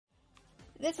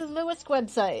This is the WISCK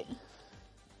website.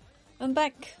 I'm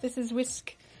back. This is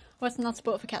WISCK, Western Not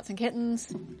Sport for Cats and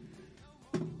Kittens.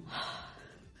 And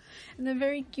they're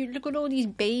very cute. Look at all these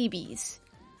babies.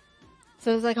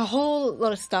 So there's like a whole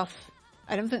lot of stuff.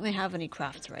 I don't think they have any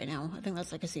crafts right now. I think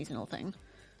that's like a seasonal thing.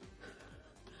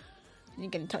 And you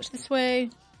get in touch this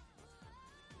way.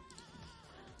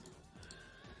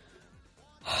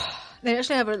 They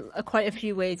actually have quite a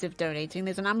few ways of donating.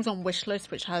 There's an Amazon wish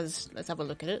list which has... Let's have a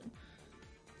look at it.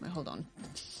 Wait, hold on.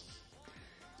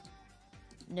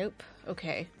 Nope.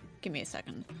 Okay. Give me a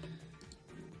second.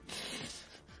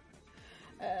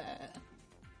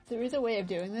 There is a way of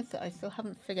doing this that I still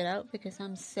haven't figured out because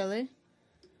I'm silly.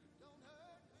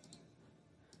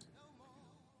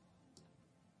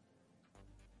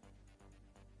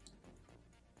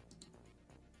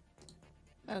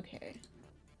 Okay.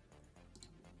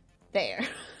 There.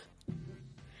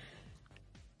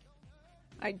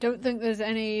 I don't think there's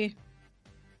any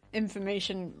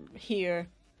information here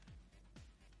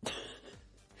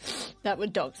that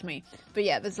would dox me. But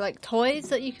yeah, there's like toys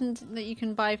that you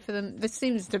can buy for them. This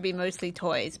seems to be mostly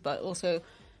toys, but also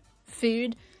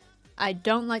food. I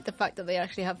don't like the fact that they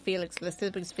actually have Felix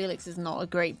listed because Felix is not a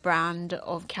great brand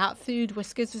of cat food.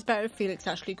 Whiskas is better. Felix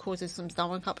actually causes some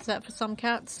stomach upset for some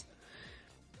cats.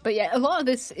 But yeah, a lot of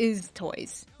this is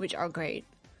toys, which are great.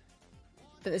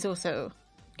 But there's also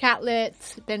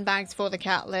catlets, bin bags for the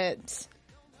catlets,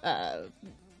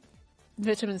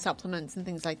 vitamin supplements and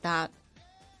things like that.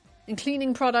 And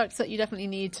cleaning products that you definitely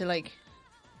need to, like...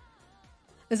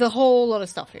 There's a whole lot of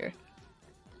stuff here.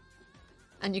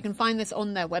 And you can find this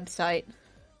on their website.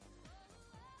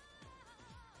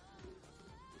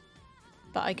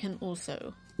 But I can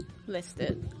also list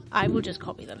it. I will just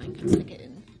copy the link and stick it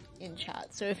in chat.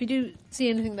 So if you do see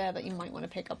anything there that you might want to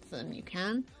pick up for them, you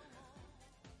can.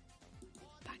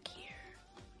 Back here.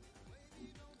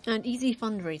 And easy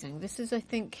fundraising. This is, I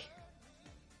think...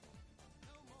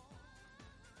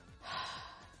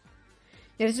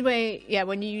 Yeah, this is where, yeah,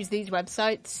 when you use these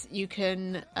websites, you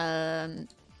can, it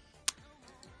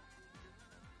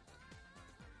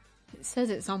says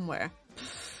it somewhere.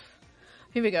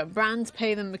 Here we go. Brands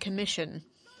pay them a commission.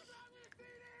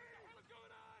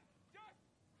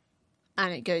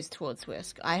 And it goes towards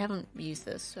WISCK. I haven't used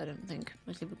this, I don't think.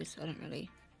 Mostly because I don't really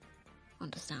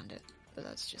understand it. But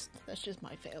that's just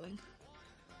my failing.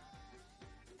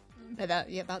 But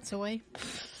that, yeah, that's a way.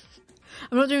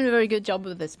 I'm not doing a very good job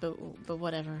with this, but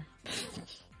whatever.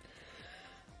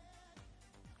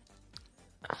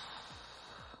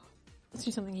 Let's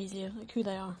do something easier, like who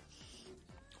they are.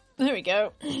 There we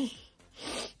go.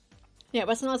 Yeah,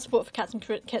 Western Not Sport for Cats and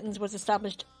Kittens was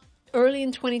established early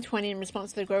in 2020 in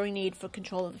response to the growing need for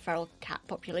control of the feral cat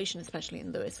population, especially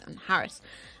in Lewis and Harris,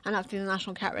 and after the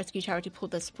National Cat Rescue Charity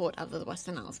pulled their support out of the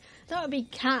Western Isles. That would be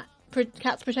Cats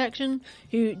Protection,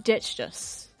 who ditched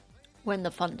us when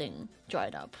the funding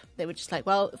dried up. They were just like,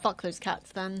 well, fuck those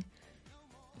cats then.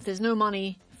 If there's no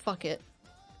money, fuck it.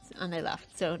 And they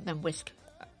left. So then WISCK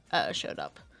showed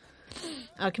up.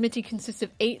 Our committee consists of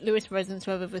 8 Lewis residents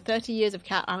who have over 30 years of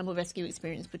cat animal rescue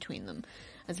experience between them.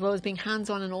 As well as being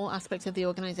hands-on in all aspects of the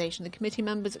organisation, the committee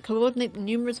members coordinate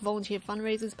numerous volunteer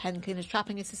fundraisers, pen cleaners,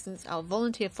 trapping assistants, our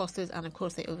volunteer fosters, and of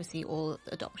course they oversee all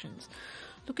adoptions.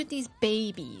 Look at these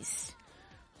babies.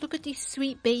 Look at these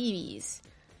sweet babies.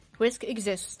 WISCK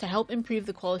exists to help improve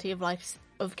the quality of life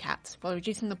of cats while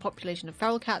reducing the population of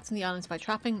feral cats in the islands by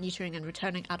trapping, neutering and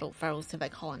returning adult ferals to their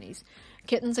colonies.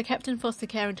 Kittens are kept in foster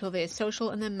care until they are social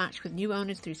and then matched with new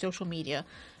owners through social media.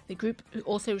 The group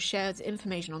also shares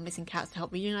information on missing cats to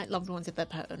help reunite loved ones with their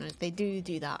pet owners. They do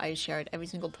that. I shared every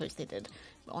single post they did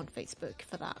on Facebook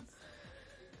for that.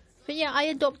 But yeah, I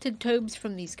adopted Tobes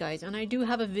from these guys, and I do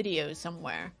have a video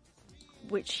somewhere,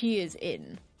 which he is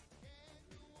in.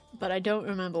 But I don't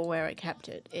remember where I kept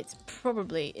it. It's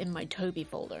probably in my Toby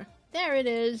folder. There it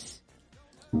is!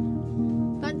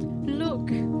 But look!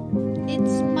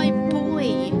 It's my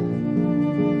boy!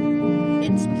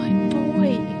 It's my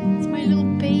boy! It's my little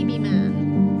baby man!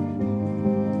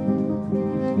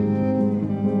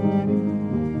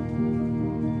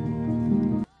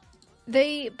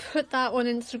 They put that on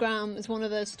Instagram as one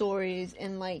of their stories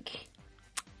in like,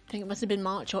 I think it must have been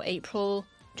March or April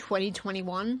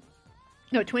 2021.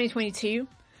 No, 2022.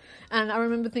 And I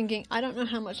remember thinking, I don't know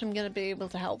how much I'm going to be able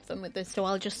to help them with this, so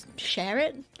I'll just share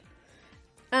it.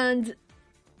 And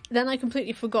then I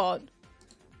completely forgot.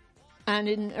 And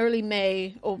in early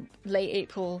May or late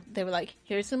April, they were like,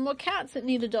 here's some more cats that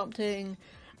need adopting.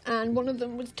 And one of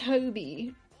them was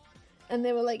Toby. And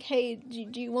they were like, hey,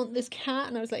 do you want this cat?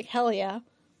 And I was like, hell yeah.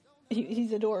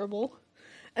 He's adorable.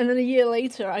 And then a year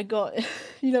later, I got,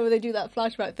 you know, when they do that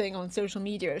flashback thing on social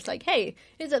media, it's like, hey,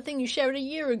 here's that thing you shared a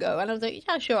year ago. And I was like,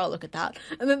 yeah, sure, I'll look at that.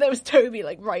 And then there was Toby,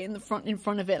 like, right in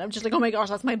front of it. And I'm just like, oh my gosh,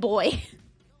 that's my boy.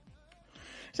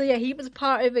 So yeah, he was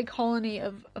part of a colony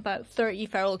of about 30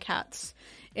 feral cats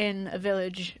in a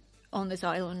village on this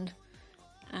island.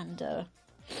 And,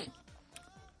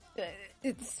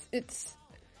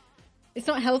 it's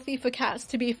not healthy for cats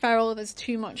to be feral. There's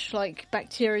too much, like,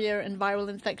 bacteria and viral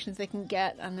infections they can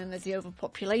get, and then there's the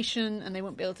overpopulation, and they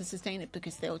won't be able to sustain it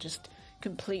because they'll just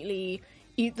completely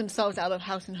eat themselves out of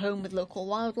house and home with local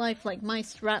wildlife, like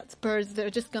mice, rats, birds. They're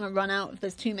just gonna run out if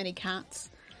there's too many cats.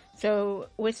 So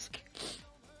WISCK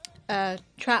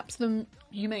traps them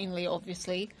humanely,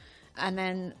 obviously, and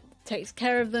then takes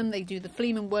care of them. They do the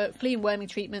flea and worming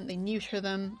treatment, they neuter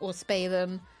them or spay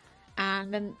them.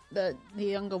 And then the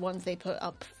younger ones they put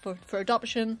up for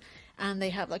adoption, and they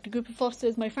have like a group of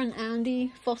fosters. My friend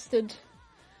Andy fostered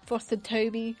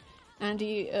Toby.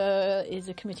 Andy is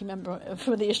a committee member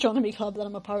for the astronomy club that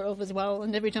I'm a part of as well.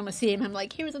 And every time I see him, I'm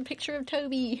like, here's a picture of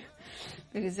Toby,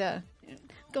 because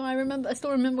God, I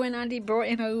still remember when Andy brought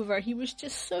him over. He was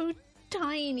just so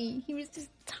tiny. He was just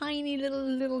tiny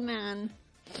little man,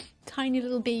 tiny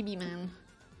little baby man.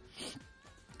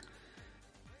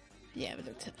 Yeah, we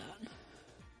looked at that.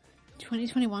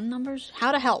 2021 numbers?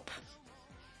 How to help.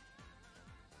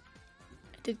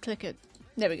 I did click it.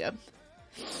 There we go.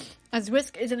 As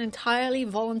WISCK is an entirely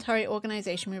voluntary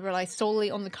organisation, we rely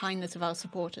solely on the kindness of our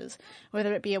supporters.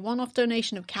 Whether it be a one-off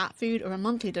donation of cat food or a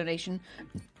monthly donation,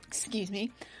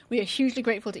 we are hugely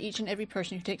grateful to each and every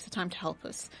person who takes the time to help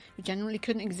us. We genuinely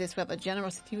couldn't exist without the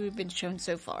generosity we've been shown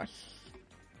so far.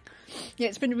 Yeah,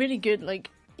 it's been really good, like,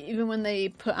 even when they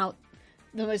put out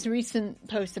the most recent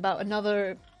post about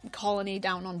another colony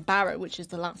down on Barrow, which is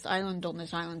the last island on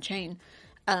this island chain.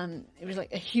 It was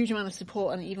like a huge amount of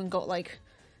support, and it even got like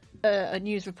a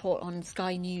news report on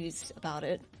Sky News about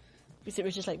it, because it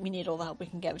was just like, we need all the help we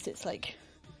can get, because it's like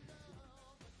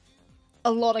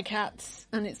a lot of cats,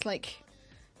 and it's like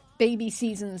baby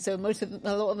season, so a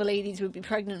lot of the ladies would be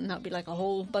pregnant, and that'd be like a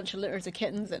whole bunch of litters of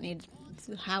kittens that need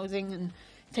housing and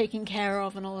taking care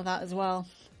of and all of that as well.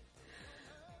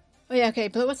 Oh yeah, okay,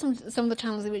 but what are some of the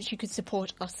channels in which you could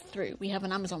support us through? We have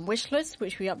an Amazon wish list,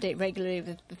 which we update regularly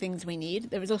with the things we need.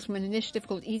 There is also an initiative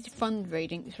called Easy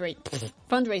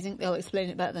Fundraising, they'll explain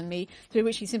it better than me, through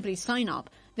which you simply sign up.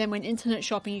 Then when internet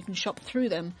shopping, you can shop through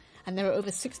them, and there are over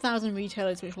 6,000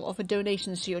 retailers which will offer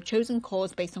donations to your chosen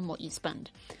cause based on what you spend.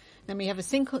 Then we have a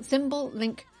symbol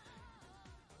link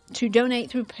to donate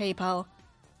through PayPal,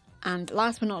 and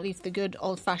last but not least, the good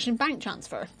old-fashioned bank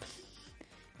transfer.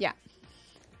 Yeah.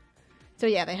 So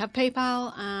yeah, they have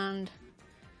PayPal, and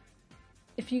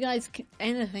if you guys,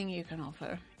 anything you can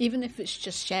offer, even if it's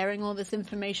just sharing all this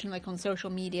information like on social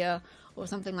media or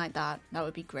something like that, that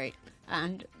would be great.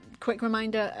 And quick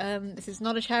reminder, this is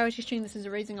not a charity stream, this is a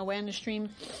raising awareness stream.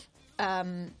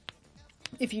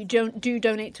 If you do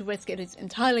donate to WISCK, it is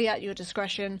entirely at your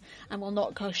discretion and will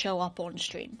not show up on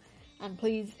stream. And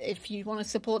please, if you want to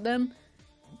support them,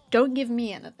 don't give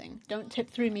me anything. Don't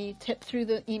tip through me, tip through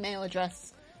the email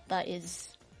address that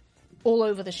is all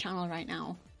over the channel right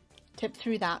now. Tip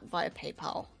through that via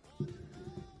PayPal.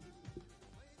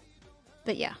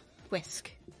 But yeah,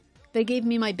 WISCK. They gave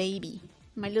me my baby.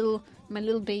 My little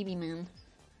baby man.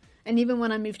 And even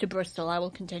when I move to Bristol, I will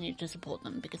continue to support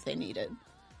them because they need it.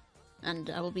 And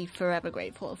I will be forever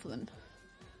grateful for them.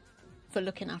 For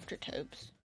looking after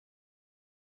Tobes.